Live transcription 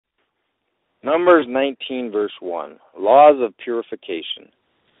Numbers 19, verse 1, Laws of Purification.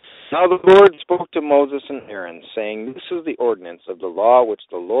 Now the Lord spoke to Moses and Aaron, saying, This is the ordinance of the law which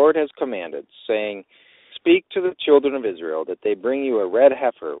the Lord has commanded, saying, Speak to the children of Israel, that they bring you a red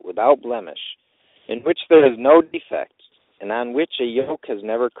heifer without blemish, in which there is no defect, and on which a yoke has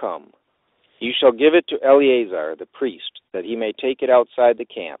never come. You shall give it to Eleazar the priest, that he may take it outside the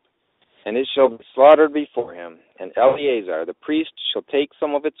camp. And it shall be slaughtered before him, and Eleazar the priest shall take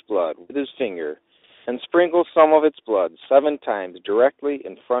some of its blood with his finger, and sprinkle some of its blood 7 times directly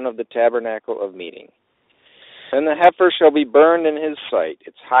in front of the tabernacle of meeting. Then the heifer shall be burned in his sight,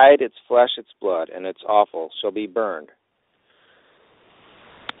 its hide, its flesh, its blood, and its offal shall be burned.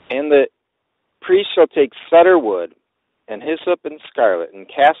 And the priest shall take cedar wood, and hyssop and scarlet, and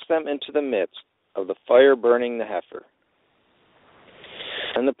cast them into the midst of the fire burning the heifer.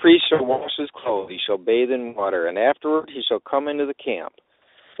 And the priest shall wash his clothes, he shall bathe in water, and afterward he shall come into the camp.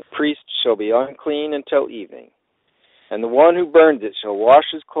 The priest shall be unclean until evening. And the one who burns it shall wash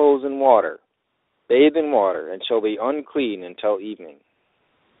his clothes in water, bathe in water, and shall be unclean until evening.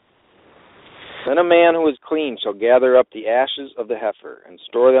 Then a man who is clean shall gather up the ashes of the heifer, and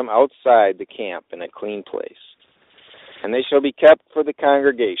store them outside the camp in a clean place. And they shall be kept for the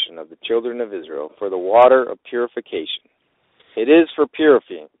congregation of the children of Israel, for the water of purification. It is for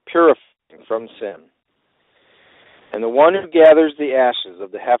purifying from sin. And the one who gathers the ashes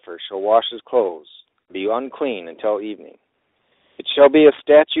of the heifer shall wash his clothes, be unclean until evening. It shall be a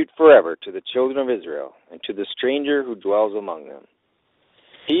statute forever to the children of Israel, and to the stranger who dwells among them.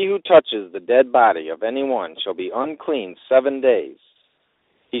 He who touches the dead body of any one shall be unclean 7 days.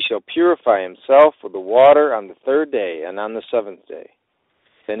 He shall purify himself with the water on the 3rd day and on the 7th day.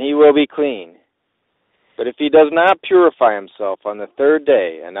 Then he will be clean. But if he does not purify himself on the 3rd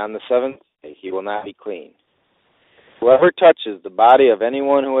day and on the 7th day, he will not be clean. Whoever touches the body of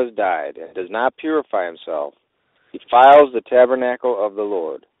anyone who has died and does not purify himself defiles the tabernacle of the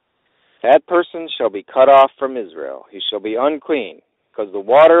Lord. That person shall be cut off from Israel. He shall be unclean, because the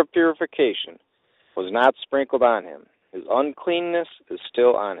water of purification was not sprinkled on him. His uncleanness is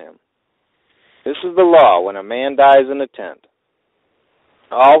still on him. This is the law when a man dies in a tent.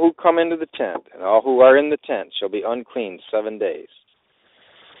 All who come into the tent and all who are in the tent shall be unclean 7 days.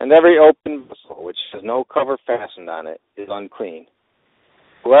 And every open vessel which has no cover fastened on it is unclean.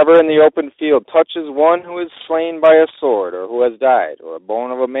 Whoever in the open field touches one who is slain by a sword or who has died, or a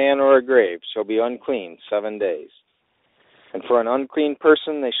bone of a man or a grave, shall be unclean 7 days. And for an unclean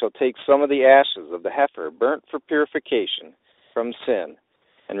person they shall take some of the ashes of the heifer burnt for purification from sin,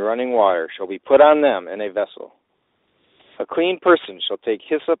 and running water shall be put on them in a vessel. A clean person shall take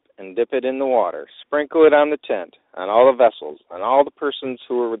hyssop and dip it in the water, sprinkle it on the tent, on all the vessels, on all the persons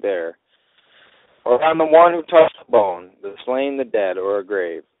who were there, or on the one who touched a bone, the slain, the dead, or a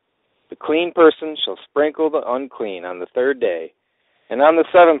grave. The clean person shall sprinkle the unclean on the 3rd day, and on the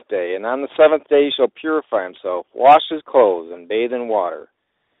 7th day, and on the 7th day he shall purify himself, wash his clothes, and bathe in water.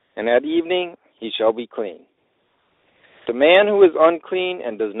 And at evening he shall be clean. The man who is unclean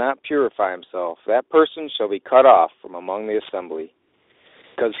and does not purify himself, that person shall be cut off from among the assembly,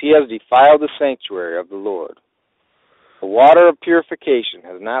 because he has defiled the sanctuary of the Lord. The water of purification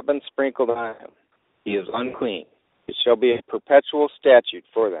has not been sprinkled on him. He is unclean. It shall be a perpetual statute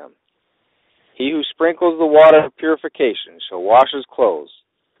for them. He who sprinkles the water of purification shall wash his clothes,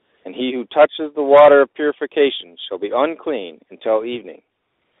 and he who touches the water of purification shall be unclean until evening.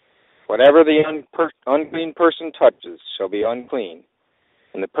 Whatever the unclean person touches shall be unclean,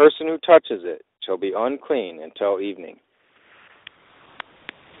 and the person who touches it shall be unclean until evening.